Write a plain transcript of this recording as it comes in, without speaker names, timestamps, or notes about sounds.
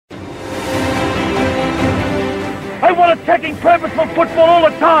They want attacking, purposeful football all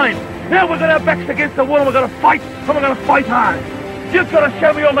the time. Now we've got our backs against the wall and we're going to fight, and we're going to fight hard. You've got to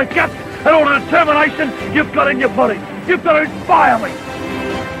show me all the guts and all the determination you've got in your body. You've got to inspire me.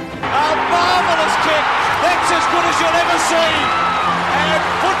 A marvellous kick. That's as good as you'll ever see. And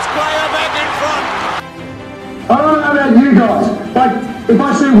puts Player back in front. I don't know about you guys, but if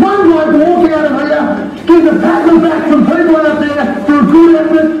I see one bloke walking out of here, give the paddle back from people out there for a good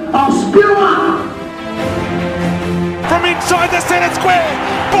effort, I'll spew up. From inside the centre square,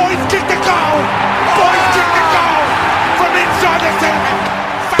 Boyd kicked the goal. Boyd kicked the goal from inside the centre.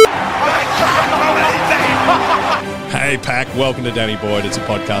 Hey Pack, welcome to Danny Boyd. It's a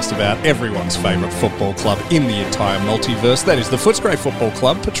podcast about everyone's favourite football club in the entire multiverse. That is the Footscray Football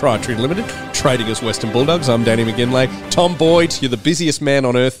Club, Proprietary Limited, trading as Western Bulldogs. I'm Danny McGinlay. Tom Boyd, you're the busiest man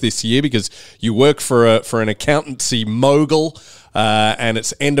on earth this year because you work for an accountancy mogul. And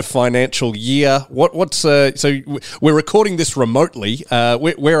it's end of financial year. So we're recording this remotely.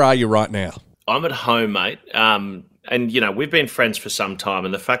 Where are you right now? I'm at home, mate. And, you know, we've been friends for some time,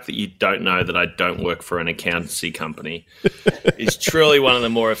 and the fact that you don't know that I don't work for an accountancy company is truly one of the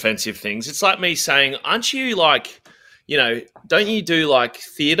more offensive things. It's like me saying, aren't you like, you know, don't you do like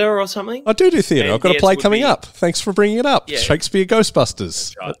theatre or something? I do theatre. I've got a play coming up. Thanks for bringing it up. Yeah. Shakespeare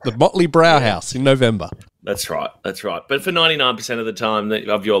Ghostbusters, right. The Motley Brow House in November. That's right. But for 99% of the time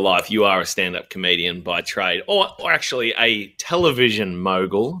of your life, you are a stand-up comedian by trade, or actually a television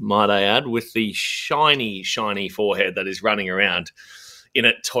mogul, might I add, with the shiny, shiny forehead that is running around in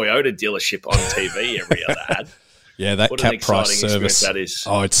a Toyota dealership on TV every other ad. Yeah, that cap price service. That is.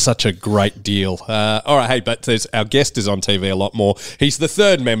 Oh, it's such a great deal. All right, hey, but our guest is on TV a lot more. He's the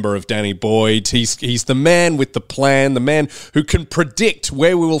third member of Danny Boyd. He's the man with the plan, the man who can predict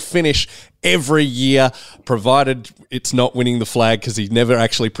where we will finish every year, provided it's not winning the flag, because he never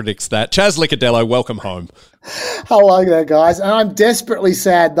actually predicts that. Chaz Licciardello, welcome home. Hello there, guys. And I'm desperately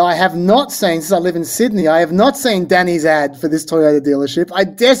sad that I have not seen, since I live in Sydney, I have not seen Danny's ad for this Toyota dealership. I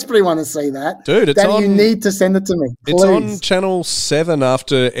desperately want to see that. Dude, it's Danny, on, you need to send it to me, please. It's on Channel 7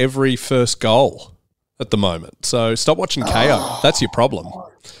 after every first goal at the moment. So stop watching KO. That's your problem.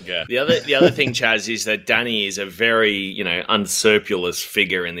 Yeah. The other thing, Chaz, is that Danny is a very, you know, unscrupulous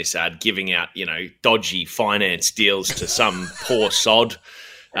figure in this ad, giving out, you know, dodgy finance deals to some poor sod.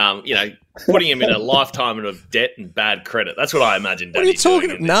 You know, putting him in a lifetime of debt and bad credit. That's what I imagine Danny's doing. What are you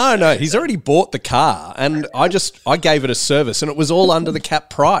talking about? No, he's already bought the car, and I gave it a service, and it was all under the cap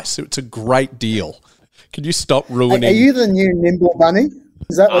price. It's a great deal. Could you stop ruining? Are you the new Nimble Bunny?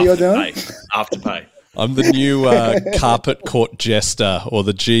 Is that what you're doing? Afterpay. I'm the new carpet court jester, or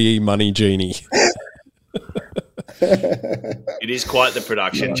the GE money genie. It is quite the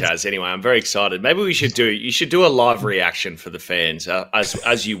production, Chaz. Anyway, I'm very excited. Maybe you should do a live reaction for the fans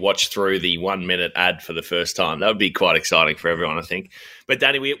as you watch through the 1 minute ad for the first time. That would be quite exciting for everyone, I think. But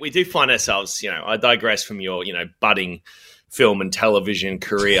Danny, we do find ourselves, you know, I digress from your, you know, budding film and television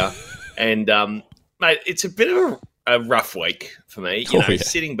career, and mate, it's a bit of a rough week for me. You know,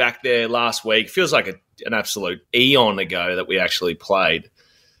 sitting back there last week feels like an absolute eon ago that we actually played.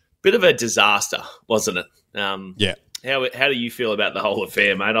 Bit of a disaster, wasn't it? Yeah. How do you feel about the whole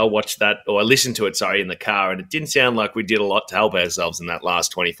affair, mate? I watched that, or I listened to it, in the car, and it didn't sound like we did a lot to help ourselves in that last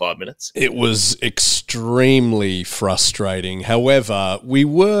 25 minutes. It was extremely frustrating. However, we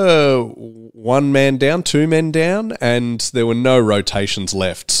were 1 man down, 2 men down, and there were no rotations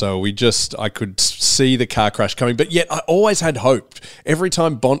left. So I could see the car crash coming, but yet I always had hope. Every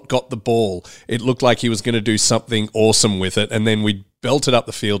time Bont got the ball, it looked like he was going to do something awesome with it, and then we'd belt it up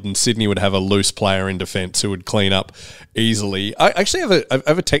the field, and Sydney would have a loose player in defence who would clean up easily. I actually have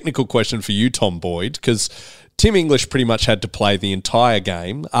a technical question for you, Tom Boyd, because Tim English pretty much had to play the entire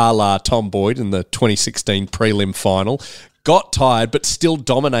game, a la Tom Boyd in the 2016 prelim final. Got tired, but still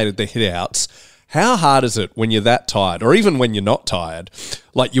dominated the hit-outs. How hard is it when you're that tired, or even when you're not tired?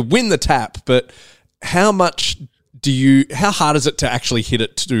 Like, you win the tap, but how hard is it to actually hit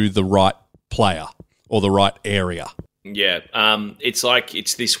it to the right player or the right area? Yeah,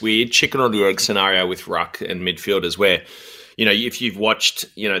 it's this weird chicken or the egg scenario with ruck and midfielders where, you know, if you've watched,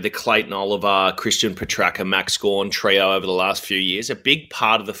 you know, the Clayton Oliver, Christian Petracca, Max Gawn trio over the last few years, a big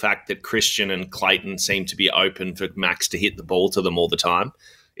part of the fact that Christian and Clayton seem to be open for Max to hit the ball to them all the time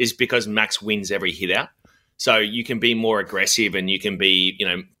is because Max wins every hit out. So you can be more aggressive and you can be, you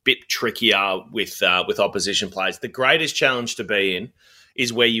know, a bit trickier with opposition players. The greatest challenge to be in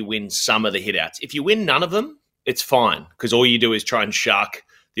is where you win some of the hit outs. If you win none of them, it's fine because all you do is try and shark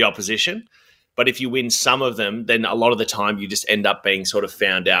the opposition. But if you win some of them, then a lot of the time you just end up being sort of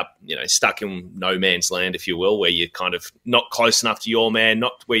found out, you know, stuck in no man's land, if you will, where you're kind of not close enough to your man,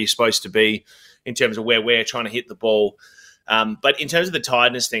 not where you're supposed to be. in terms of where we're trying to hit the ball. But in terms of the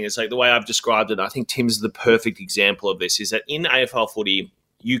tiredness thing, it's like the way I've described it, I think Tim's the perfect example of this, is that in AFL footy,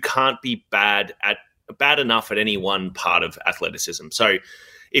 you can't be bad enough at any one part of athleticism. So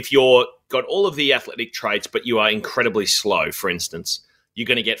if you're got all of the athletic traits, but you are incredibly slow, for instance, you're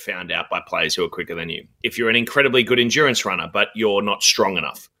going to get found out by players who are quicker than you. If you're an incredibly good endurance runner, but you're not strong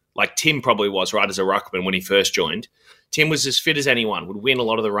enough, like Tim probably was right as a ruckman when he first joined. Tim was as fit as anyone, would win a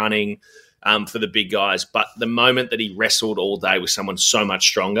lot of the running for the big guys. But the moment that he wrestled all day with someone so much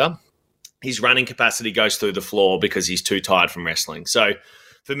stronger, his running capacity goes through the floor because he's too tired from wrestling. So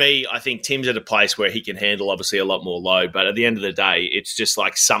for me, I think Tim's at a place where he can handle obviously a lot more load. But at the end of the day, it's just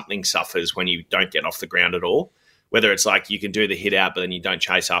like something suffers when you don't get off the ground at all. Whether it's like you can do the hit out, but then you don't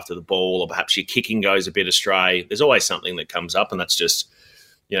chase after the ball, or perhaps your kicking goes a bit astray. There's always something that comes up, and that's just,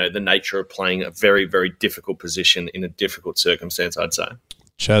 the nature of playing a very, very difficult position in a difficult circumstance, I'd say.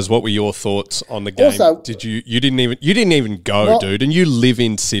 Chaz, what were your thoughts on the game? Also, you didn't even go, dude, and you live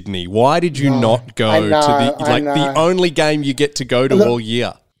in Sydney. Why did you not go to the only game you get to go to all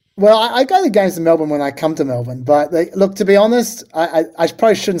year? Well, I go to games in Melbourne when I come to Melbourne, but look, to be honest, I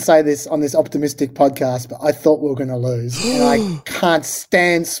probably shouldn't say this on this optimistic podcast, but I thought we were going to lose, and I can't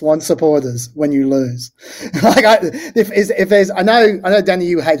stand Swan supporters when you lose. If there's, I know, Danny,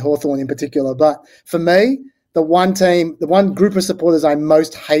 you hate Hawthorn in particular, but for me, the one group of supporters I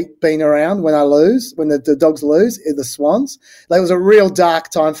most hate being around when the Dogs lose, is the Swans. It was a real dark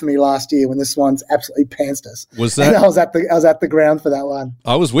time for me last year when the Swans absolutely pantsed us. Was that? And I was at the ground for that one.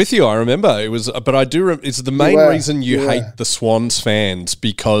 I was with you. I remember it was, but I do. It's the main reason you hate the Swans fans,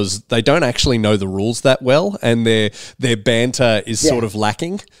 because they don't actually know the rules that well, and their banter is sort of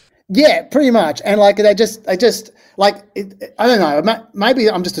lacking. Yeah, pretty much. And I don't know,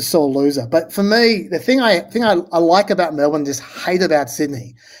 maybe I'm just a sore loser, but for me, the thing I like about Melbourne, just hate about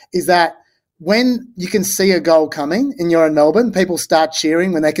Sydney, is that when you can see a goal coming and you're in Melbourne, people start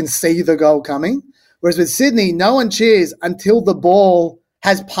cheering when they can see the goal coming. Whereas with Sydney, no one cheers until the ball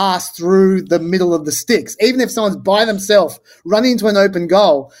has passed through the middle of the sticks. Even if someone's by themselves running into an open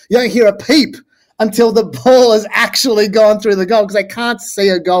goal, you don't hear a peep until the ball has actually gone through the goal, because they can't see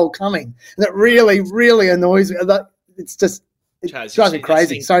a goal coming. And it really, really annoys me. It's just, it drives me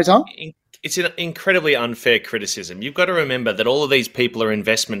crazy. Sorry, Tom? It's an incredibly unfair criticism. You've got to remember that all of these people are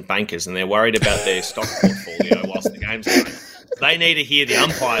investment bankers and they're worried about their stock portfolio whilst the game's going. They need to hear the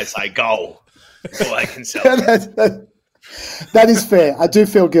umpire say goal before they can sell it. That is fair. I do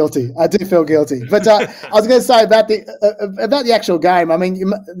feel guilty. But I was going to say about the actual game. I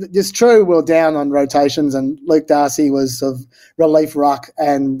mean, it's true we're down on rotations, and Luke Darcy was of relief ruck,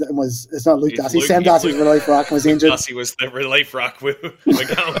 and it's not Luke Darcy. Sam Darcy was relief ruck and was injured. Darcy was the relief ruck. We're going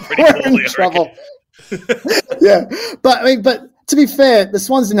pretty poorly. In trouble. Yeah, but to be fair, the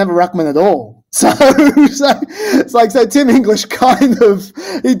Swans didn't have a ruckman at all. So Tim English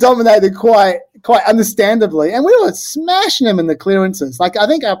he dominated quite understandably, and we were smashing him in the clearances. I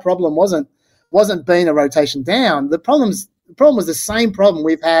think our problem wasn't being a rotation down. The problem was the same problem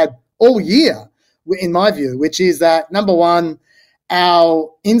we've had all year, in my view, which is that, number one, our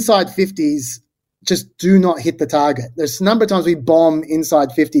inside 50s just do not hit the target. There's a number of times we bomb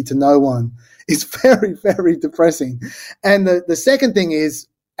inside 50 to no one. It's very, very depressing. And the second thing is,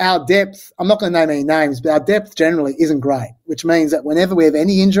 our depth, I'm not going to name any names, but our depth generally isn't great, which means that whenever we have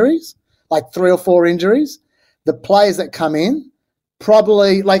any injuries, like 3 or 4 injuries, the players that come in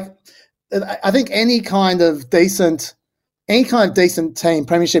probably, I think any kind of decent team,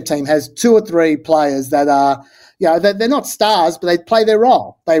 premiership team, has 2 or 3 players that are, they're not stars, but they play their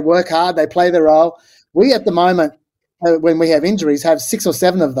role. They work hard, they play their role. We at the moment, when we have injuries, have 6 or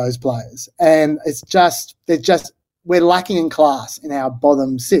 7 of those players, and we're lacking in class in our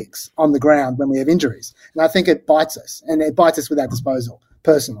bottom 6 on the ground when we have injuries. And I think it bites us, and it bites us with our disposal,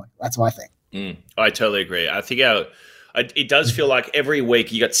 personally. That's what I think. I totally agree. I think it does feel like every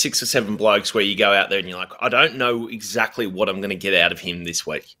week you got 6 or 7 blokes where you go out there and you're like, I don't know exactly what I'm going to get out of him this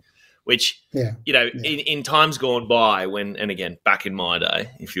week. Which, in times gone by when, and again, back in my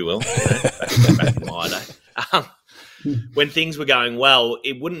day, if you will, back in my day, when things were going well,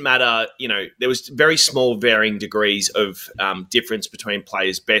 it wouldn't matter. There was very small varying degrees of difference between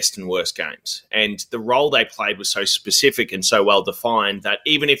players' best and worst games. And the role they played was so specific and so well defined that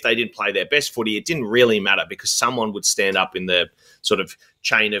even if they didn't play their best footy, it didn't really matter, because someone would stand up in the sort of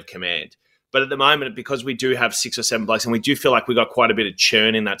chain of command. But at the moment, because we do have 6 or 7 blokes, and we do feel like we've got quite a bit of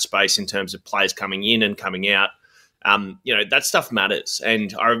churn in that space in terms of players coming in and coming out, that stuff matters.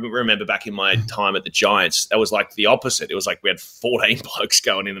 And I remember back in my time at the Giants, that was like the opposite. It was like we had 14 blokes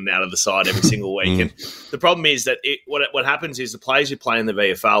going in and out of the side every single week. And the problem is that what happens is the players who play in the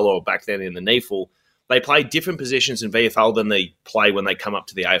VFL or back then in the NEFL, they play different positions in VFL than they play when they come up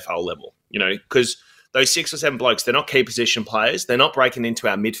to the AFL level, because those 6 or 7 blokes, they're not key position players. They're not breaking into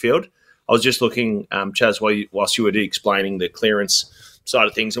our midfield. I was just looking, Chaz, whilst you were explaining the clearance side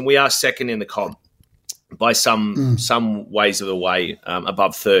of things, and we are second in the comp by some ways of the way,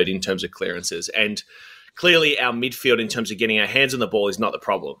 above third in terms of clearances. And clearly our midfield in terms of getting our hands on the ball is not the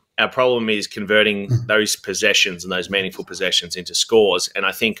problem. Our problem is converting those possessions and those meaningful possessions into scores. And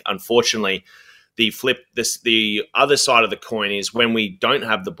I think, unfortunately, the other side of the coin is when we don't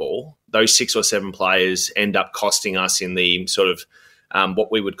have the ball, those 6 or 7 players end up costing us in the sort of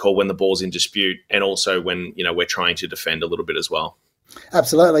what we would call when the ball's in dispute, and also when we're trying to defend a little bit as well.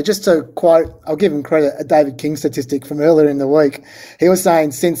 Absolutely. Just to quote, I'll give him credit, a David King statistic from earlier in the week. He was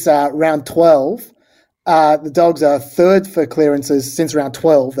saying since round 12, the Dogs are third for clearances since round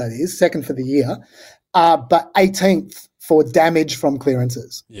 12, that is, second for the year, but 18th for damage from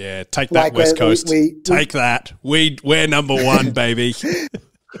clearances. Yeah, take that, West Coast. Take that. We're number 1, baby.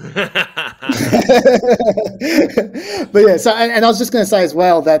 But yeah, so and I was just going to say as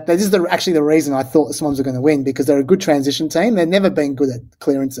well that this is actually the reason I thought the Swans were going to win, because they're a good transition team. They've never been good at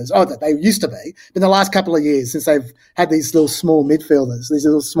clearances. Oh, they used to be. But in the last couple of years, since they've had these little small midfielders, these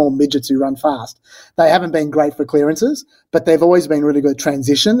little small midgets who run fast, they haven't been great for clearances, but they've always been really good at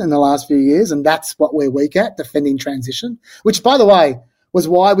transition in the last few years, and that's what we're weak at, defending transition, which, by the way, was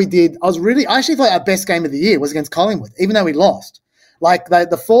why I actually thought our best game of the year was against Collingwood, even though we lost. Like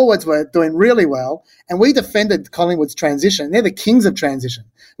the forwards were doing really well, and we defended Collingwood's transition. They're the kings of transition.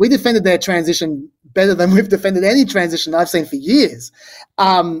 We defended their transition better than we've defended any transition I've seen for years.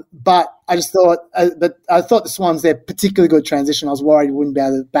 But I just thought, I thought the Swans, they're particularly good transition. I was worried we wouldn't be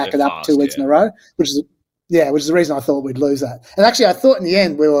able to back it up fast, 2 weeks in a row, which is the reason I thought we'd lose that. And actually, I thought in the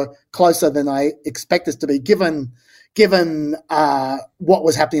end we were closer than I expect us to be, given what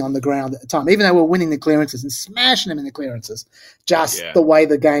was happening on the ground at the time, even though we were winning the clearances and smashing them in the clearances, the way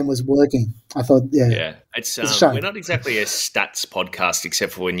the game was working. I thought, it's we're not exactly a stats podcast,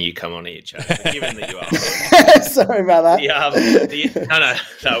 except for when you come on here, Chad. Given that you are, sorry about that.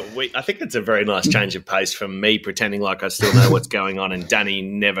 I think it's a very nice change of pace from me pretending like I still know what's going on and Danny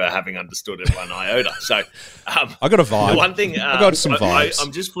never having understood it one iota. So I got a vibe. The one thing I got some vibes.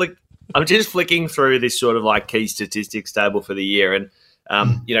 I'm just flicking through this sort of like key statistics table for the year, and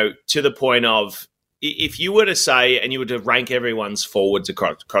to the point of, if you were to say, and you were to rank everyone's forwards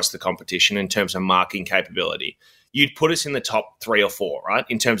across the competition in terms of marking capability, you'd put us in the top 3 or 4, right?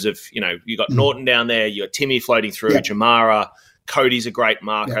 In terms of, you got Norton down there, you got Timmy floating through, Jamara, Cody's a great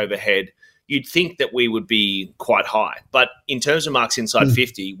mark overhead. You'd think that we would be quite high. But in terms of marks inside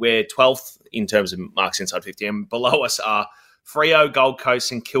 50, we're 12th in terms of marks inside 50, and below us are Freo, Gold Coast,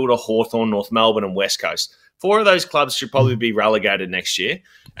 St Kilda, Hawthorn, North Melbourne and West Coast. 4 of those clubs should probably be relegated next year,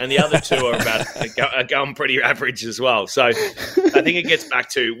 and the other 2 are going pretty average as well. So I think it gets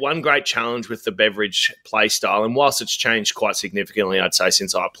back to one great challenge with the Beveridge play style, and whilst it's changed quite significantly, I'd say,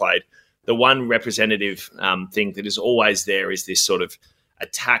 since I played, the one representative thing that is always there is this sort of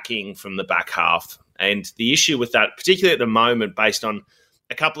attacking from the back half. And the issue with that, particularly at the moment, based on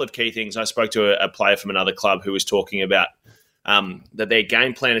a couple of key things, I spoke to a player from another club who was talking about that their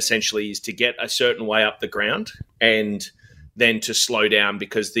game plan essentially is to get a certain way up the ground and then to slow down,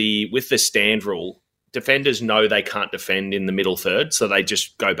 because with the stand rule, defenders know they can't defend in the middle third, so they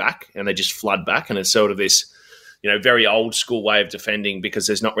just go back and they just flood back, and it's sort of this very old school way of defending, because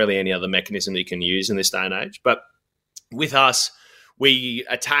there's not really any other mechanism that you can use in this day and age. But with us, we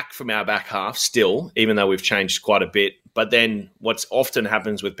attack from our back half still, even though we've changed quite a bit. But then what's often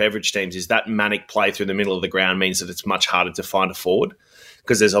happens with Beveridge teams is that manic play through the middle of the ground means that it's much harder to find a forward,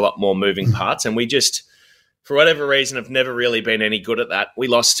 because there's a lot more moving parts. And we just, for whatever reason, have never really been any good at that. We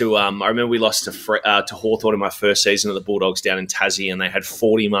lost to, I remember we lost to Hawthorn in my first season of the Bulldogs down in Tassie, and they had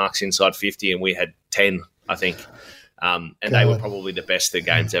 40 marks inside 50 and we had 10, I think. And they were probably the best the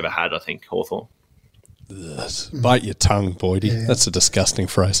game's ever had, I think, Hawthorn. Bite your tongue, Boydie. Yeah. That's a disgusting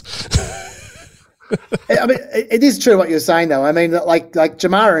phrase. I mean, it is true what you're saying, though. I mean, like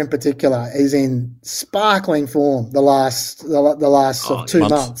Jamara in particular is in sparkling form the last sort of 2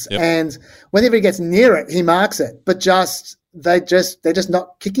 months, yep. And whenever he gets near it, he marks it. But they're just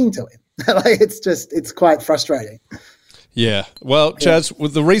not kicking to him. It's quite frustrating. Yeah. Well, Chaz,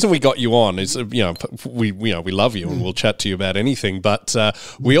 the reason we got you on is, we love you and we'll chat to you about anything, but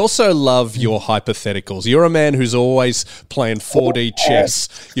we also love your hypotheticals. You're a man who's always playing 4D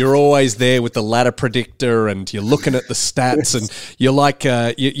chess. You're always there with the ladder predictor and you're looking at the stats and you're like,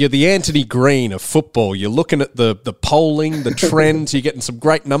 you're the Anthony Green of football. You're looking at the polling, the trends. You're getting some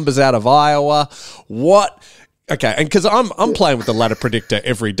great numbers out of Iowa. Okay, and because I'm playing with the ladder predictor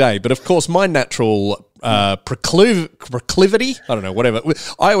every day, but of course my natural proclivity, I don't know, whatever.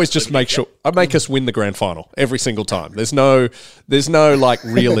 I always just make us win the grand final every single time. There's no like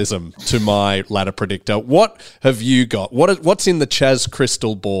realism to my ladder predictor. What have you got? What's in the Chaz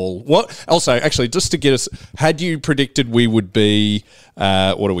crystal ball? What also actually just to get us, had you predicted we would be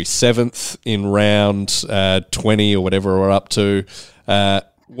 7th in round 20 or whatever we're up to?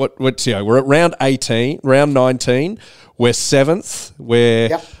 We're at round 18, round 19. We're 7th.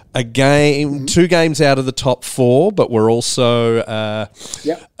 We're a game, 2 games out of the top 4, but we're also a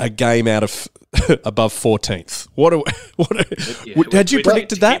game out of above 14th. Had you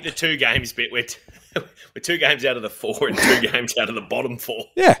predicted that? The 2 games bit. We're 2 games out of the 4 and 2 games out of the bottom 4.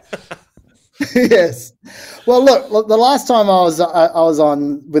 Yeah. Yes. Well, look, the last time I was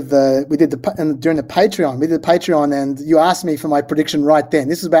on with during the Patreon, we did the Patreon, and you asked me for my prediction right then.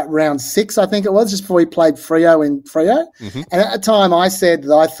 This was about round 6, I think it was, just before we played Freo in Freo. Mm-hmm. And at the time, I said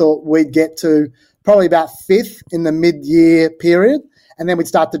that I thought we'd get to probably about 5th in the mid-year period, and then we'd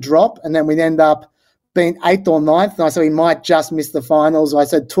start to drop, and then we'd end up being 8th or 9th. And I said we might just miss the finals. I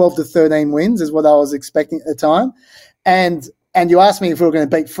said 12 to 13 wins is what I was expecting at the time, and you asked me if we were going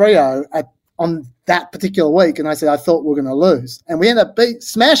to beat Freo on that particular week, and I said I thought we were going to lose. And we ended up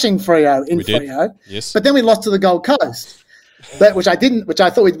smashing Freo in Freo. Yes. But then we lost to the Gold Coast, which I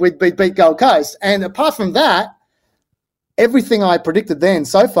thought we'd beat Gold Coast. And apart from that, everything I predicted then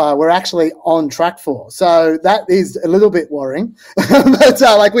so far we're actually on track for. So that is a little bit worrying.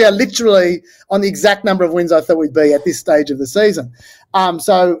 But we are literally on the exact number of wins I thought we'd be at this stage of the season.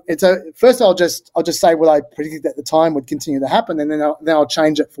 So first I'll just say what I predicted at the time would continue to happen, and then I'll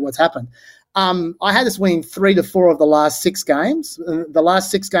change it for what's happened. I had us winning 3 to 4 of the last 6 games. The last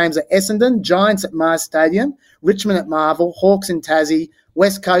 6 games are Essendon, Giants at Mars Stadium, Richmond at Marvel, Hawks in Tassie,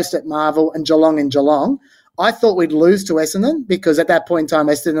 West Coast at Marvel, and Geelong in Geelong. I thought we'd lose to Essendon because at that point in time,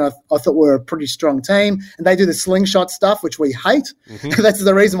 Essendon, I thought we were a pretty strong team, and they do the slingshot stuff, which we hate. Mm-hmm. That's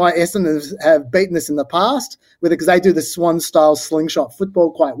the reason why Essendon have beaten us in the past, because they do the swan-style slingshot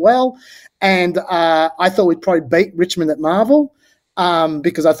football quite well. And I thought we'd probably beat Richmond at Marvel.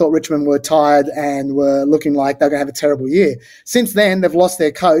 Because I thought Richmond were tired and were looking like they're going to have a terrible year. Since then, they've lost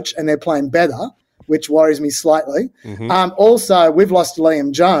their coach and they're playing better, which worries me slightly. Mm-hmm. Also, we've lost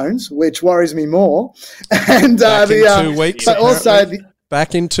Liam Jones, which worries me more. And back in 2 weeks, but also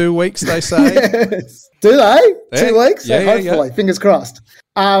back in 2 weeks, they say. Yes. Do they? Yeah. 2 weeks? Yeah, hopefully. Yeah. Fingers crossed.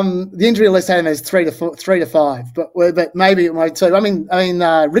 The injury list had him as 3 to 5, but maybe it might too. I mean,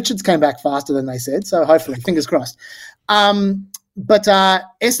 Richards came back faster than they said, so hopefully, fingers crossed. But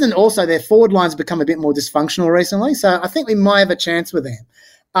Essendon also, their forward line's become a bit more dysfunctional recently, so I think we might have a chance with them.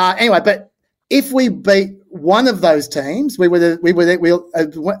 Anyway, but if we beat one of those teams, we'll either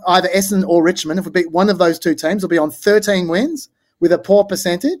Essendon or Richmond. If we beat one of those 2 teams, we'll be on 13 wins with a poor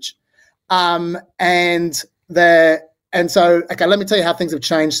percentage. So let me tell you how things have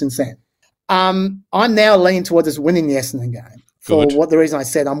changed since then. I'm now leaning towards us winning the Essendon game. For Good. what the reason I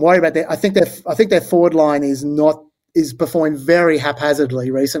said, I'm worried about that. I think their forward line is performing very haphazardly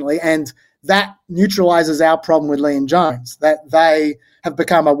recently, and that neutralises our problem with Liam Jones, that they have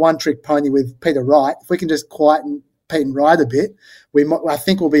become a one-trick pony with Peter Wright. If we can just quieten Pete and Wright a bit, I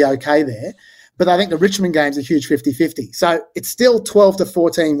think we'll be okay there. But I think the Richmond game's a huge 50-50. So it's still 12 to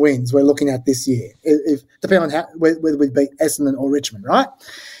 14 wins we're looking at this year, depending on whether we beat Essendon or Richmond, right?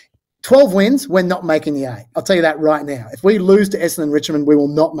 12 wins, we're not making the 8. I'll tell you that right now. If we lose to Essendon and Richmond, we will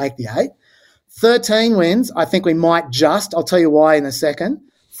not make the 8. 13 wins, I think we might just. I'll tell you why in a second.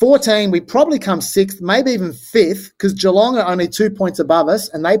 14, we probably come 6th, maybe even 5th, because Geelong are only 2 points above us,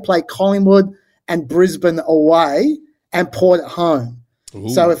 and they play Collingwood and Brisbane away and Port at home. Ooh.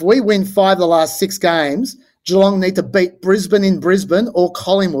 So if we win 5 of the last 6 games, Geelong need to beat Brisbane in Brisbane or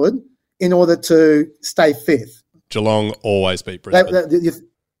Collingwood in order to stay 5th. Geelong always beat Brisbane.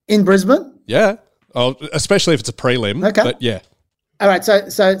 In Brisbane? Yeah, especially if it's a prelim. Okay. But yeah. All right,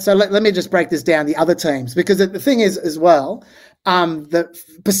 so let me just break this down, the other teams, because the thing is as well, the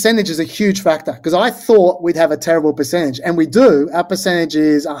percentage is a huge factor, because I thought we'd have a terrible percentage, and we do. Our percentage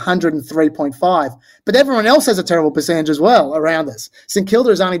is 103.5, but everyone else has a terrible percentage as well around us. St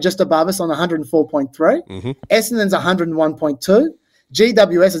Kilda is only just above us on 104.3. Mm-hmm. Essendon's 101.2.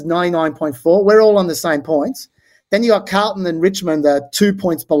 GWS is 99.4. We're all on the same points. Then you got Carlton and Richmond 2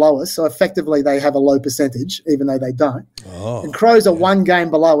 points below us, so effectively they have a low percentage, even though they don't. And Crows are 1 game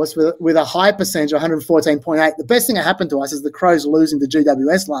below us with a high percentage, 114.8. The best thing that happened to us is the Crows losing to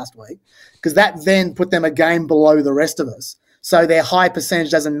GWS last week, because that then put them a game below the rest of us. So their high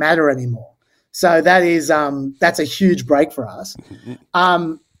percentage doesn't matter anymore. So that is that's a huge break for us.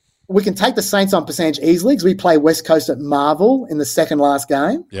 We can take the Saints on percentage easily because we play West Coast at Marvel in the second last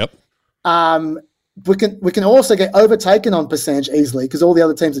game. Yep. We can also get overtaken on percentage easily because all the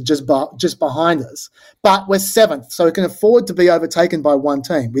other teams are just behind us. But we're 7th, so we can afford to be overtaken by 1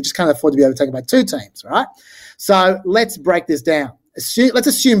 team. We just can't afford to be overtaken by 2 teams, right? So let's break this down. Let's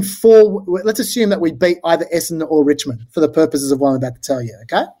assume that we beat either Essendon or Richmond for the purposes of what I'm about to tell you,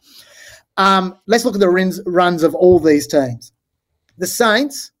 okay? Let's look at the runs of all these teams. The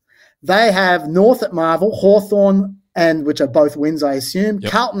Saints, they have North at Marvel, Hawthorn, and which are both wins, I assume. Yep.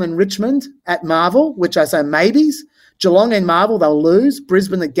 Carlton and Richmond at Marvel, which I say maybes. Geelong and Marvel, they'll lose.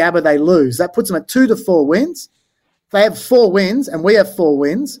 Brisbane at Gabba, they lose. That puts them at 2 to 4 wins. If they have 4 wins and we have 4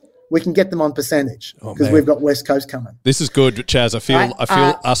 wins, we can get them on percentage because we've got West Coast coming. This is good, Chaz. I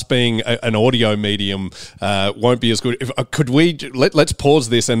feel us being an audio medium won't be as good. Could we let's pause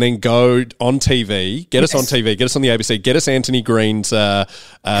this and then go on TV, get us on TV, get us on the ABC, get us Anthony Green's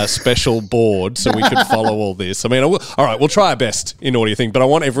special board so we can follow all this. I mean, all right, we'll try our best in audio thing, but I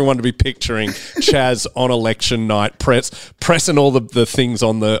want everyone to be picturing Chaz on election night, pressing all the things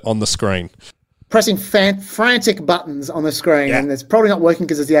on the screen. Pressing frantic buttons on the screen, and it's probably not working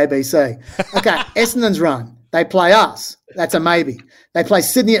because it's the ABC. Okay, Essendon's run. They play us. That's a maybe. They play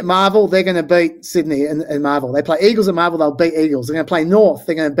Sydney at Marvel. They're going to beat Sydney and Marvel. They play Eagles at Marvel. They'll beat Eagles. They're going to play North.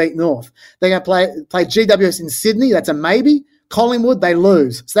 They're going to beat North. They're going to play GWS in Sydney. That's a maybe. Collingwood, they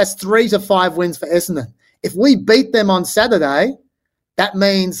lose. So that's 3 to 5 wins for Essendon. If we beat them on Saturday, that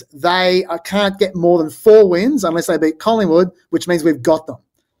means they can't get more than 4 wins unless they beat Collingwood, which means we've got them.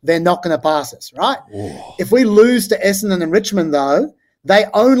 They're not going to pass us, right? Whoa. If we lose to Essendon and Richmond, though, they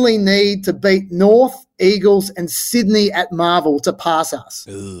only need to beat North, Eagles, and Sydney at Marvel to pass us.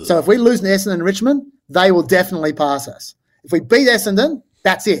 Ugh. So if we lose to Essendon and Richmond, they will definitely pass us. If we beat Essendon,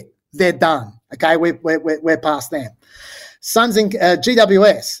 that's it. They're done. Okay, we're past them. Suns in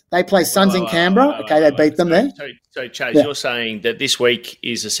GWS, they play Suns in Canberra. Okay, they beat them there. So Chase, you're saying that this week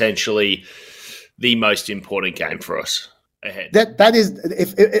is essentially the most important game for us ahead. That is,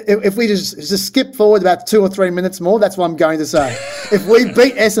 if we just skip forward about 2 or 3 minutes more, that's what I'm going to say. If we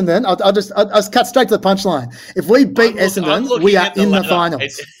beat Essendon, I'll just cut straight to the punchline. If we beat Essendon, we are in the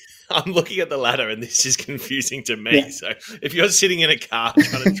finals. I'm looking at the ladder, and this is confusing to me. Yeah. So if you're sitting in a car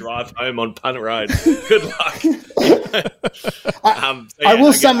trying to drive home on Punt Road, good luck. I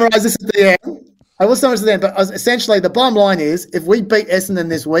will summarise this at the end. But essentially the bottom line is if we beat Essendon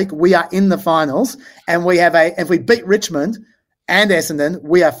this week, we are in the finals, and if we beat Richmond and Essendon,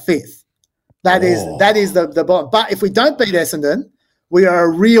 we are 5th. That is the bottom. But if we don't beat Essendon, we are a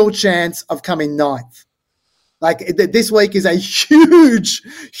real chance of coming 9th. Like this week is a huge,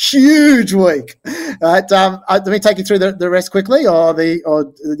 huge week. Right? Let me take you through the rest quickly, or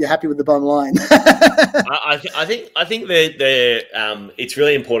you're happy with the bottom line? I think that it's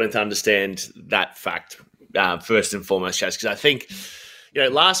really important to understand that fact first and foremost, Chas, because I think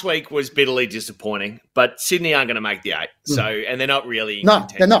last week was bitterly disappointing, but Sydney aren't going to make the 8, and they're not really in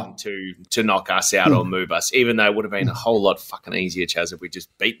contention to knock us out or move us, even though it would have been a whole lot fucking easier, Chas, if we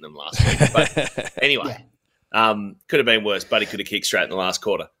just beaten them last week. But anyway. Yeah. Could have been worse, but he could have kicked straight in the last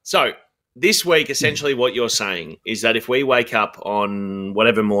quarter. So this week, essentially what you're saying is that if we wake up on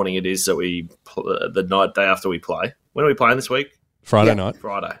whatever morning it is that the day after we play, when are we playing this week? Friday night.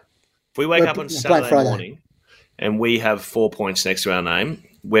 Friday. If we wake up on Saturday morning and we have 4 points next to our name,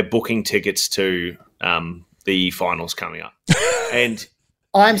 we're booking tickets to the finals coming up. And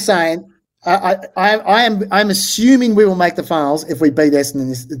I'm saying... I'm assuming we will make the finals if we beat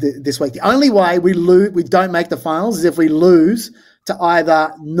Essendon this week. The only way we don't make the finals is if we lose to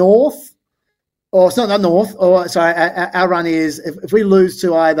either North, or it's not North, or sorry, our run is if we lose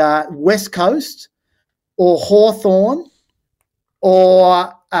to either West Coast or Hawthorn,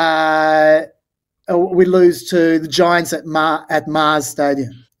 or we lose to the Giants at Mars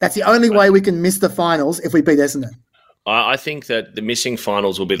Stadium. That's the only way we can miss the finals if we beat Essendon. I think that the missing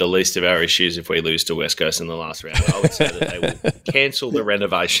finals will be the least of our issues if we lose to West Coast in the last round. I would say that they will cancel the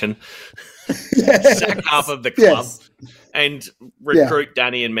renovation, sack half of the club, and recruit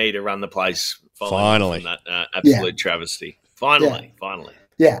Danny and me to run the place following from that absolute travesty. Finally.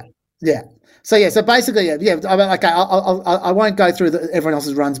 Yeah. So basically, I won't go through everyone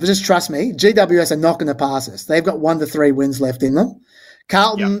else's runs, but just trust me, GWS are not going to pass us. They've got 1 to 3 wins left in them.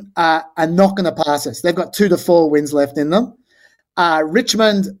 Carlton are not going to pass us. They've got 2 to 4 wins left in them.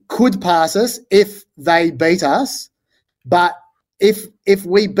 Richmond could pass us if they beat us, but if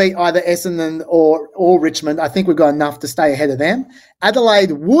we beat either Essendon or Richmond, I think we've got enough to stay ahead of them.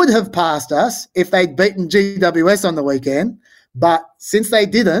 Adelaide would have passed us if they'd beaten GWS on the weekend, but since they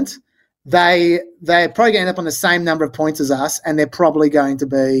didn't, they're probably going to end up on the same number of points as us, and they're probably going to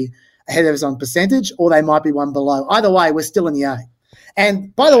be ahead of us on percentage, or they might be one below. Either way, we're still in the 8.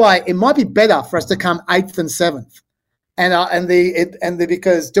 And by the way, it might be better for us to come 8th and 7th.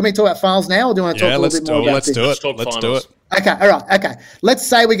 Because do you want me to talk about finals now, or do you want to talk a little bit more about this? Let's do it. Okay, all right, okay. Let's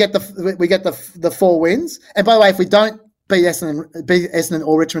say we get the 4 wins, and by the way, if we don't beat Essendon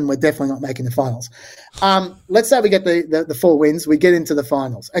or Richmond, we're definitely not making the finals. Let's say we get the 4 wins, we get into the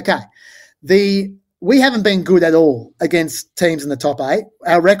finals. Okay, we haven't been good at all against teams in the top 8.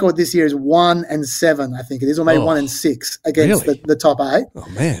 Our record this year is 1-7, I think it is, or maybe 1-6 against the top 8. Oh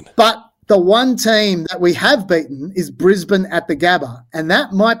man! But the one team that we have beaten is Brisbane at the Gabba, and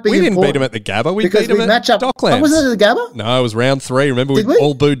that might be We didn't important beat them at the Gabba. We because beat them we at match up. Docklands. Oh, wasn't it at the Gabba? No, it was round 3. Remember, Did we we?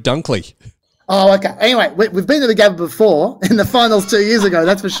 all booed Dunkley. Oh, okay. Anyway, we've been to the Gabba before in the finals 2 years ago.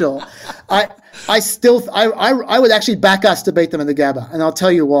 That's for sure. I would actually back us to beat them in the Gabba, and I'll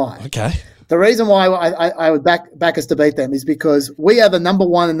tell you why. Okay. The reason why I would back us to beat them is because we are the number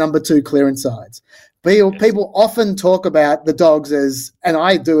 1 and number 2 clearance sides. People often talk about the Dogs as, and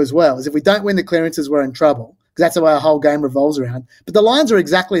I do as well, as if we don't win the clearances, we're in trouble, because that's the way our whole game revolves around. But the lines are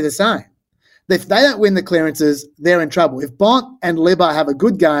exactly the same. If they don't win the clearances, they're in trouble. If Bont and Libba have a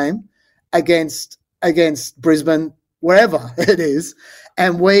good game against Brisbane, wherever it is,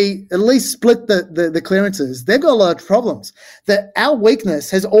 and we at least split the clearances, they've got a lot of problems. Our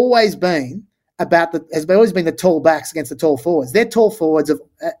weakness has always been the tall backs against the tall forwards. Their tall forwards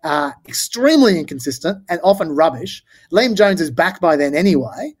are extremely inconsistent and often rubbish. Liam Jones is back by then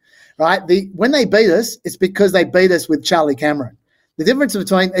anyway, right? When they beat us, it's because they beat us with Charlie Cameron. The difference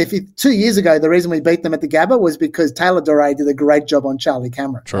between 2 years ago, the reason we beat them at the Gabba was because Taylor Doré did a great job on Charlie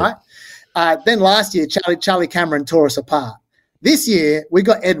Cameron, True. right? Then last year, Charlie Cameron tore us apart. This year, we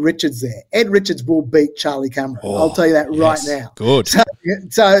got Ed Richards there. Ed Richards will beat Charlie Cameron. I'll tell you that right now. Good.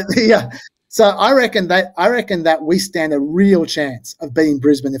 So I reckon that we stand a real chance of beating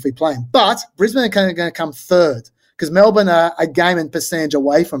Brisbane if we play them. But Brisbane are going to come 3rd because Melbourne are a game and percentage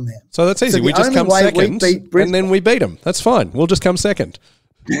away from them. So that's easy. We just come 2nd, and then we beat them. That's fine. We'll just come 2nd.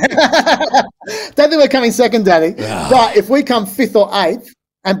 Don't think we're coming 2nd, Daddy. But if we come 5th or 8th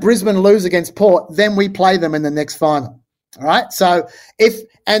and Brisbane lose against Port, then we play them in the next final. All right. So there's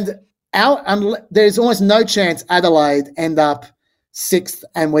almost no chance Adelaide end up 6th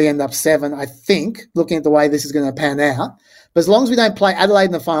and we end up 7th, I think, looking at the way this is going to pan out. But as long as we don't play Adelaide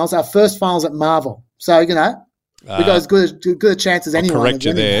in the finals, our first finals at Marvel. So, we got as good a chance as anyone. Correct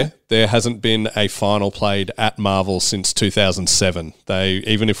you there. That. There hasn't been a final played at Marvel since 2007.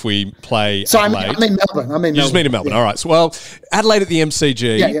 Even if we play Adelaide. I mean Melbourne. You just mean in Melbourne. Yeah. All right. So, well, Adelaide at the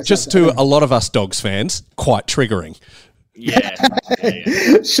MCG, to a lot of us Dogs fans, quite triggering. Yeah.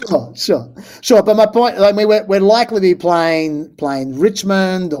 Sure. But my point, we're likely to be playing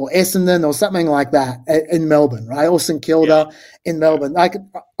Richmond or Essendon or something like that in Melbourne, right? Or St Kilda in Melbourne.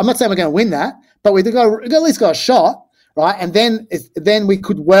 I'm not saying we're going to win that, but we've at least got a shot, right? And then we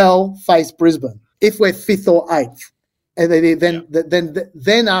could well face Brisbane if we're 5th or 8th. And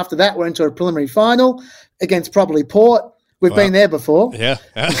then after that, we're into a preliminary final against probably Port. We've been there before. Yeah.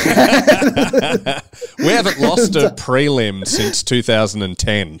 We haven't lost a prelim since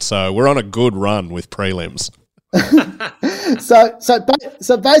 2010, so we're on a good run with prelims. So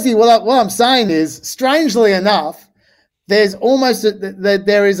basically what I'm saying is, strangely enough, there's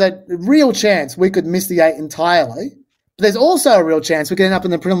there is a real chance we could miss the 8 entirely, but there's also a real chance we could end up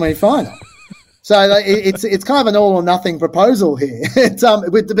in the preliminary final. So it's kind of an all or nothing proposal here.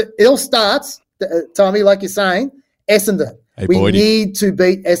 It all starts, Tommy, like you're saying, Essendon. Hey, we Boydie. need to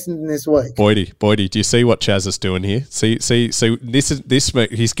beat Essendon this week. Boydie, do you see what Chaz is doing here? See,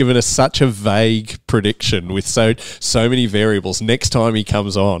 he's given us such a vague prediction with so many variables. Next time he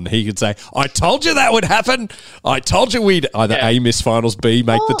comes on, he could say, I told you that would happen. I told you we'd either A, miss finals, B,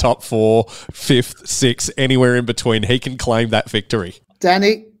 make the top 4, 5th, 6th, anywhere in between. He can claim that victory.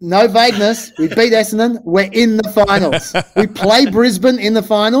 Danny, no vagueness. We beat Essendon. We're in the finals. We play Brisbane in the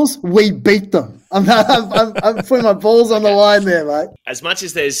finals. We beat them. I'm putting my balls on the line there, mate. As much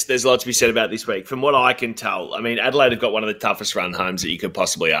as there's a lot to be said about this week, from what I can tell, I mean, Adelaide have got one of the toughest run homes that you could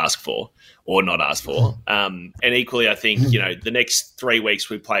possibly ask for or not ask for. And equally, I think, the next 3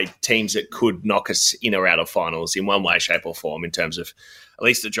 weeks we play teams that could knock us in or out of finals in one way, shape or form, in terms of at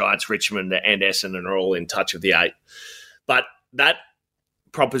least the Giants, Richmond and Essendon are all in touch of the 8. But that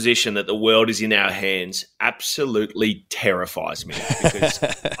proposition that the world is in our hands absolutely terrifies me because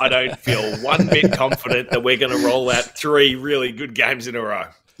I don't feel one bit confident that we're going to roll out 3 really good games in a row.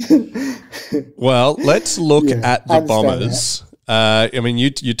 Well, let's look at the Bombers.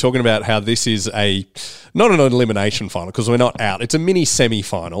 You're talking about how this is not an elimination final because we're not out. It's a mini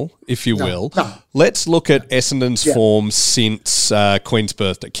semi-final, if you will. No. Let's look at Essendon's form since King's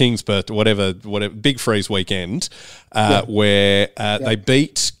birthday, whatever, Big Freeze weekend, where they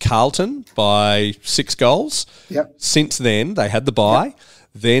beat Carlton by 6 goals. Yep. Since then, they had the bye. Yep.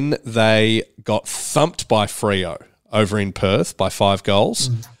 Then they got thumped by Freo over in Perth by 5 goals.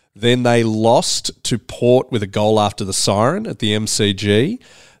 Then they lost to Port with a goal after the siren at the MCG.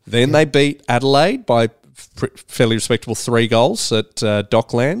 Then they beat Adelaide by fairly respectable 3 goals at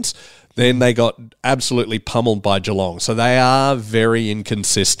Docklands. Then they got absolutely pummeled by Geelong. So they are very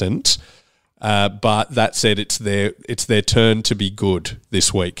inconsistent. But that said, it's their turn to be good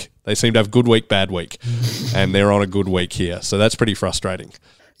this week. They seem to have good week, bad week. And they're on a good week here. So that's pretty frustrating.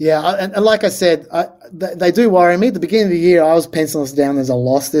 Yeah, and like I said, they do worry me. At the beginning of the year, I was penciling us down as a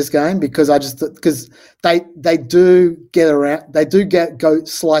loss this game because they do get around, go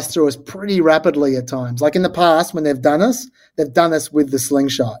slice through us pretty rapidly at times. Like in the past when they've done us with the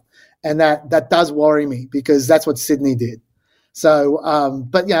slingshot, and that does worry me because that's what Sydney did. So,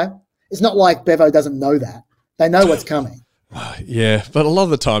 but it's not like Bevo doesn't know that. They know what's coming. Yeah, but a lot of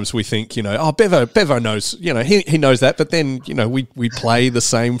the times we think, Bevo knows, he knows that, but then, we play the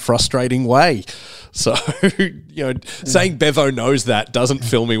same frustrating way. So, saying Bevo knows that doesn't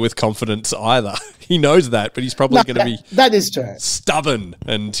fill me with confidence either. He knows that, but he's probably going to be that is true. Stubborn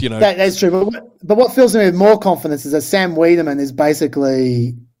and, That is true. But what fills me with more confidence is that Sam Wiedemann is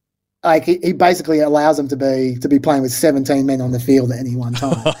basically... Like he basically allows them to be playing with 17 men on the field at any one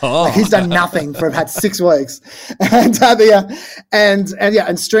time. Like he's done nothing for about 6 weeks, and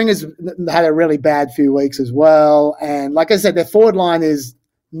Stringer's had a really bad few weeks as well. And like I said, their forward line is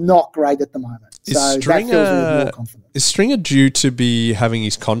not great at the moment. So that fills me with more confidence. Is Stringer due to be having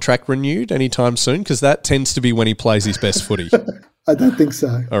his contract renewed anytime soon? Because that tends to be when he plays his best footy. I don't think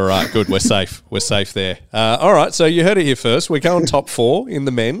so. All right, good. We're safe. We're safe there. All right, so you heard it here first. We're going top 4 in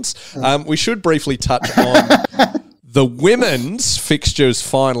the men's. We should briefly touch on the women's fixture's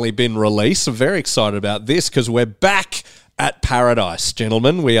finally been released. I'm very excited about this because we're back at Paradise,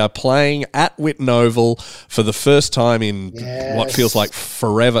 gentlemen. We are playing at Whitten Oval for the first time in what feels like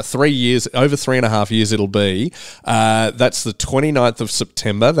forever, 3 years, over 3.5 years it'll be. That's the 29th of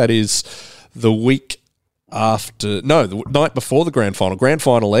September. That is the week the night before the grand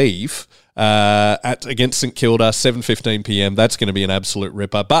final eve against St Kilda, 7:15 p.m. That's going to be an absolute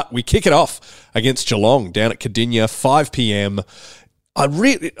ripper. But we kick it off against Geelong down at Cardinia, 5 p.m. I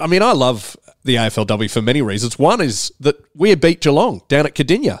love the AFLW for many reasons. One is that we beat Geelong down at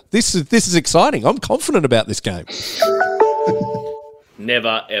Cardinia. This is exciting. I'm confident about this game.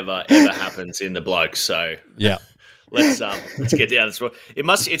 Never, ever, ever happens in the Blokes. So yeah. Let's get down this road.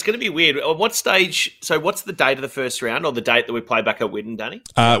 It's going to be weird. At what stage? So, what's the date of the first round, or the date that we play back at Whitten, Danny?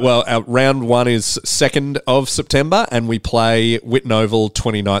 Our round 1 is 2nd of September, and we play Whitten Oval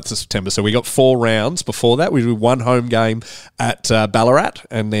 29th of September. So we got 4 rounds before that. We do 1 home game at Ballarat,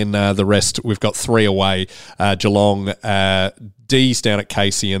 and then the rest we've got 3 away: Geelong, D's down at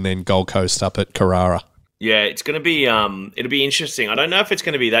Casey, and then Gold Coast up at Carrara. Yeah, it's going to be. It'll be interesting. I don't know if it's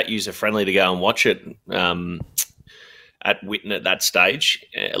going to be that user friendly to go and watch it. At Whitten at that stage,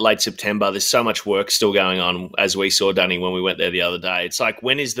 late September. There's so much work still going on, as we saw, Danny, when we went there the other day. It's like,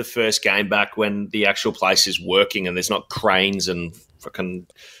 when is the first game back when the actual place is working and there's not cranes and fucking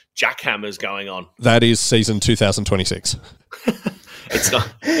jackhammers going on? That is season 2026. It's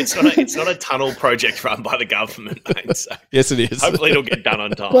not a tunnel project run by the government, mate. So yes, it is. Hopefully it'll get done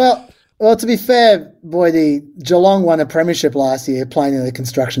on time. Well, to be fair, Boydie, Geelong won a premiership last year playing at a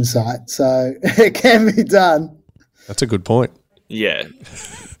construction site, so it can be done. That's a good point. Yeah,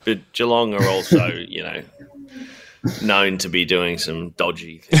 but Geelong are also, known to be doing some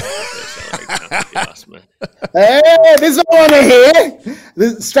dodgy things with their salary cap, if you ask me. Hey, this is what I want to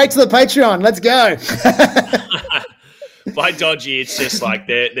hear. Straight to the Patreon. Let's go. By dodgy, it's just like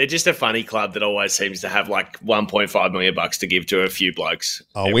they're just a funny club that always seems to have like $1.5 million to give to a few blokes.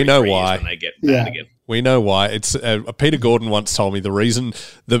 Oh, we know why. When they get bad again. We know why. It's Peter Gordon once told me the reason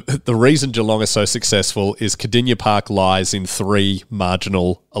Geelong are so successful is Cardinia Park lies in 3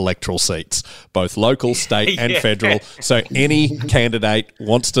 marginal electoral seats, both local, state, and federal. So any candidate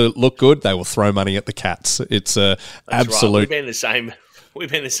wants to look good, they will throw money at the Cats. It's absolute. Right. We've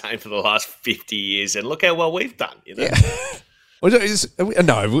been the same for the last 50 years, and look how well we've done. Yeah. No,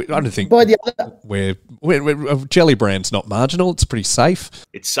 I don't think By the other, we're Jelly Brand's not marginal. It's pretty safe.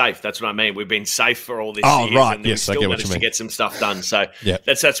 It's safe. That's what I mean. We've been safe for all this Oh, years, right. and Yes, I we get still what you managed to mean. get some stuff done. So Yeah.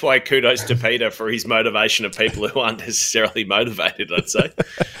 that's why kudos to Peter for his motivation of people who aren't necessarily motivated, I'd say.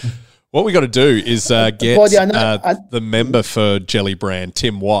 What we got to do is get the member for Jelly Brand,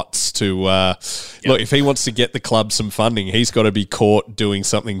 Tim Watts, to look. If he wants to get the club some funding, he's got to be caught doing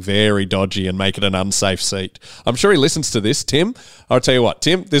something very dodgy and make it an unsafe seat. I'm sure he listens to this, Tim. I'll tell you what,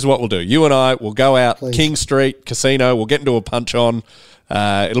 Tim, this is what we'll do. You and I will go out, King Street Casino. We'll get into a punch on.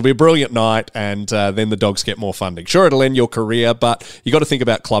 It'll be a brilliant night, and then the Dogs get more funding. Sure, it'll end your career, but you got to think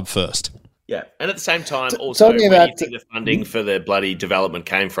about club first. Yeah, and at the same time, also, where do you think the funding for the bloody development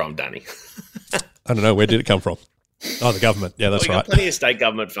came from, Danny? I don't know. Where did it come from? Oh, the government. Yeah, that's we right. got plenty of state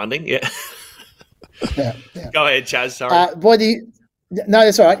government funding. Yeah. Go ahead, Chaz. Sorry. No,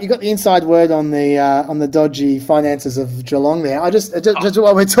 that's all right. You got the inside word on the dodgy finances of Geelong there. Just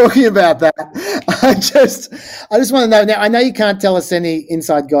while we're talking about that, I just want to know. Now, I know you can't tell us any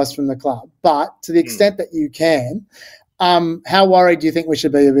inside goss from the club, but to the extent that you can, how worried do you think we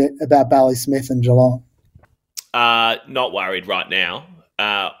should be about Bailey Smith and Geelong? Not worried right now.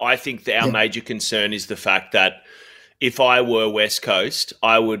 I think that our major concern is the fact that if I were West Coast,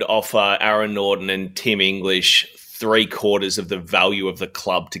 I would offer Aaron Norton and Tim English 3/4 of the value of the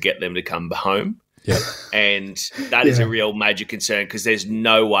club to get them to come home. Yeah. And that is a real major concern because there's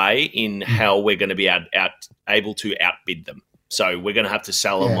no way in hell we're going to be able to outbid them. So we're going to have to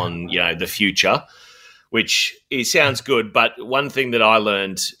sell them on, the future, which sounds good. But one thing that I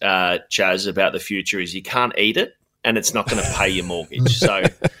learned, Chaz, about the future is you can't eat it and it's not going to pay your mortgage. So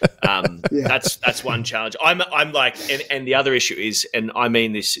that's one challenge. I'm like, and the other issue is, and I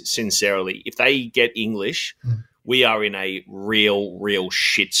mean this sincerely, if they get English, we are in a real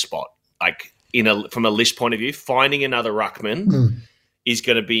shit spot. Like from a list point of view, finding another ruckman is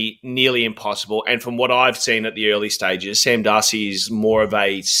going to be nearly impossible. And from what I've seen at the early stages, Sam Darcy is more of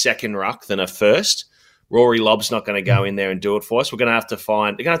a second ruck than a first. Rory Lobb's not going to go in there and do it for us. We're going to have to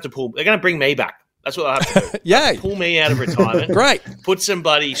they're going to bring me back. That's what I have to do. Yay. Pull me out of retirement. Great. Put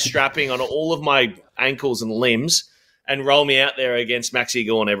somebody strapping on all of my ankles and limbs and roll me out there against Maxi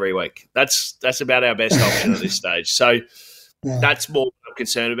Gawn every week. That's about our best option at this stage. So that's more what I'm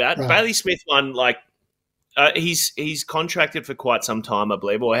concerned about. Right. Bailey Smith one, he's contracted for quite some time, I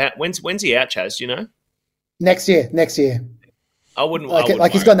believe. Or when's he out, Chaz? Do you know? Next year. I wouldn't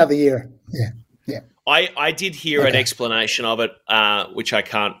he's got another year. Yeah. I did hear an explanation of it, which I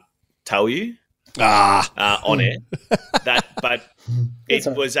can't tell you on air. But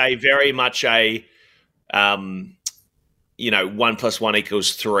it was a very much a 1 + 1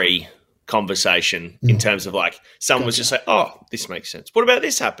 = 3 conversation in terms of someone was just like, oh, this makes sense. What about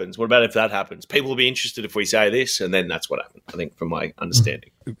this happens? What about if that happens? People will be interested if we say this, and then that's what happened, I think, from my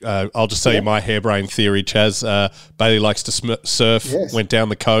understanding. I'll just tell you my harebrained theory, Chaz. Bailey likes to surf, went down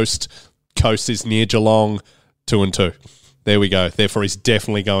the coast. Coast is near Geelong, 2-2. There we go. Therefore, he's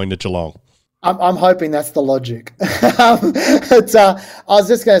definitely going to Geelong. I'm hoping that's the logic. I was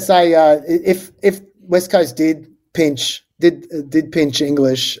just going to say, if West Coast did pinch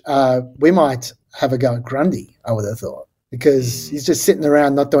English, we might have a go at Grundy, I would have thought, because he's just sitting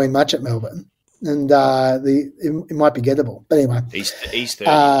around not doing much at Melbourne, and it might be gettable. But anyway, he's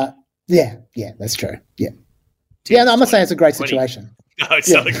 30. Yeah, that's true. Yeah, no, I'm not saying it's a great situation. No, it's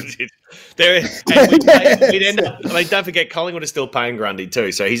not a good. We'd end up. Don't forget, Collingwood is still paying Grundy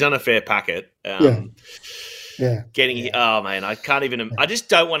too, so he's on a fair packet. Oh man, I can't even. I just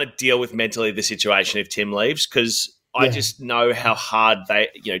don't want to deal with mentally the situation if Tim leaves because I just know how hard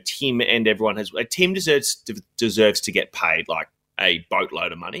Tim and everyone has. Tim deserves to get paid like a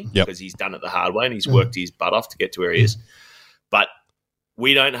boatload of money because he's done it the hard way and he's worked his butt off to get to where he is. But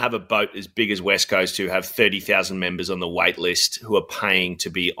we don't have a boat as big as West Coast who have 30,000 members on the wait list who are paying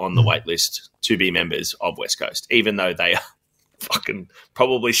to be on the wait list to be members of West Coast, even though they are fucking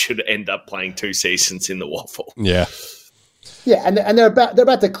probably should end up playing 2 seasons in the waffle. Yeah. Yeah, and they're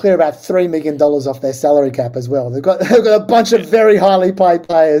about to clear about $3 million off their salary cap as well. They've got a bunch of very highly paid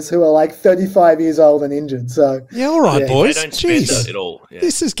players who are 35 years old and injured. So all right, boys. They don't spend it at all. Yeah.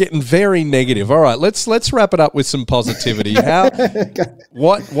 This is getting very negative. All right, let's wrap it up with some positivity.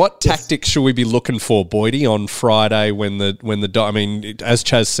 What tactics should we be looking for, Boydie, on Friday when the as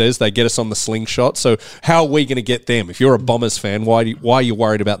Chaz says, they get us on the slingshot. So how are we going to get them? If you're a Bombers fan, why are you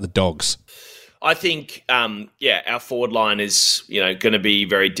worried about the Dogs? I think, our forward line is, going to be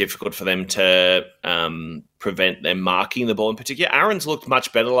very difficult for them to prevent them marking the ball in particular. Aaron's looked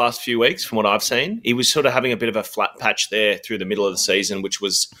much better the last few weeks from what I've seen. He was sort of having a bit of a flat patch there through the middle of the season, which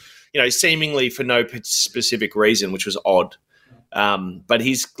was, seemingly for no specific reason, which was odd. But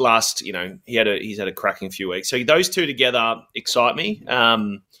his last, he's had a cracking few weeks. So those two together excite me.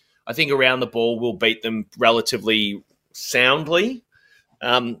 I think around the ball we'll beat them relatively soundly.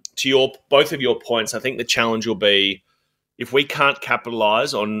 To both of your points, I think the challenge will be if we can't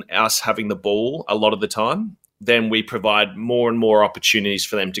capitalise on us having the ball a lot of the time, then we provide more and more opportunities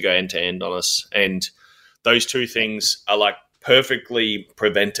for them to go end to end on us. And those two things are like perfectly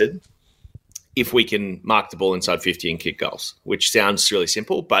prevented if we can mark the ball inside 50 and kick goals, which sounds really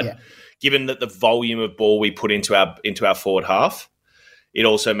simple. But given that the volume of ball we put into our forward half, it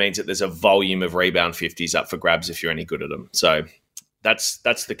also means that there's a volume of rebound 50s up for grabs if you're any good at them. So that's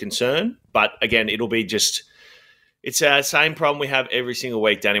the concern. But again, it'll be it's our same problem we have every single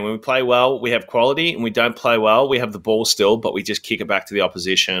week, Danny. When we play well, we have quality, and we don't play well, we have the ball still, but we just kick it back to the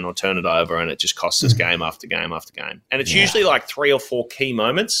opposition or turn it over, and it just costs us game after game after game. And it's usually like 3 or 4 key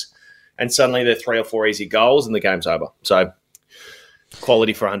moments, and suddenly there are 3 or 4 easy goals, and the game's over. So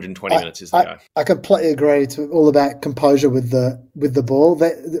quality for 120 minutes is the go. I completely agree. It's all about composure with the ball.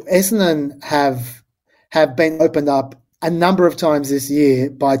 Essendon have been opened up a number of times this year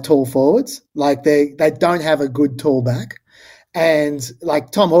by tall forwards. Like they don't have a good tall back. And like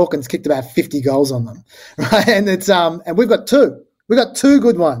Tom Hawkins kicked about 50 goals on them. Right. And it's and we've got two. We've got 2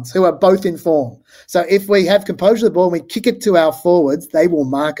 good ones who are both in form. So if we have composure of the ball and we kick it to our forwards, they will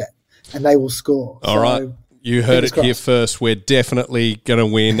mark it and they will score. All right. You heard it here first. We're definitely going to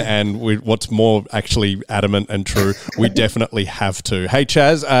win, and what's more actually adamant and true, we definitely have to. Hey,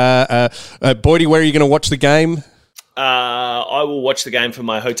 Chaz, Boydie, where are you going to watch the game? I will watch the game from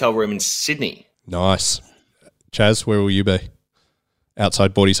my hotel room in Sydney. Nice. Chaz, where will you be?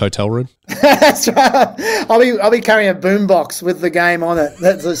 Outside Boydie's hotel room? That's right. I'll be carrying a boombox with the game on it.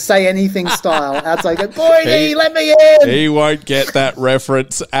 That's a Say Anything style. Outside, go, Boydie, let me in. He won't get that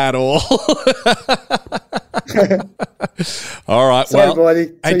reference at all. All right. Sorry,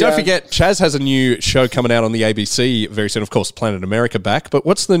 Boydie. Hey, don't forget, Chaz has a new show coming out on the ABC very soon. Of course, Planet America back. But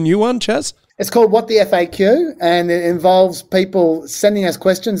what's the new one, Chaz? It's called What the FAQ, and it involves people sending us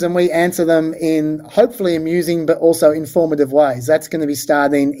questions and we answer them in hopefully amusing but also informative ways. That's going to be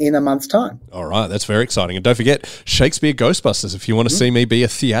starting in a month's time. All right, that's very exciting. And don't forget, Shakespeare Ghostbusters, if you want to see me be a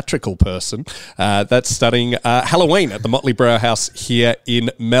theatrical person. That's starting Halloween at the Motley Brewhouse here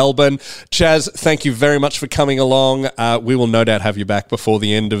in Melbourne. Chaz, thank you very much for coming along. We will no doubt have you back before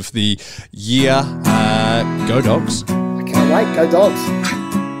the end of the year. Go Dogs. I can't wait. Go Dogs.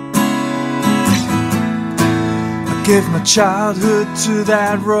 Gave my childhood to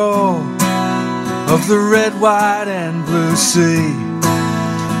that roar of the red, white and blue sea,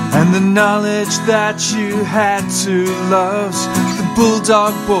 and the knowledge that you had to love the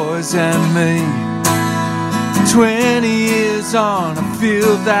Bulldog boys and me. 20 years on, I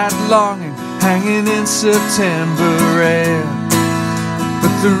feel that longing hanging in September air.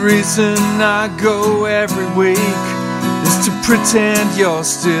 But the reason I go every week is to pretend you're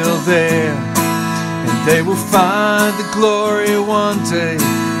still there. And they will find the glory one day,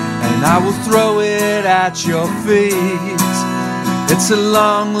 and I will throw it at your feet. It's a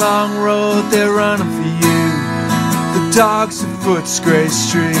long, long road they're running for you, the dogs of Footscray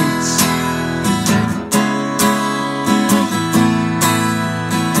streets.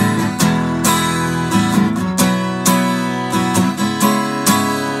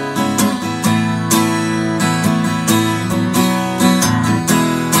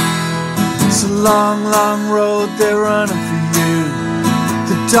 Long, long road they're running for you,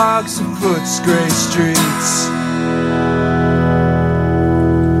 the dogs of Footscray streets.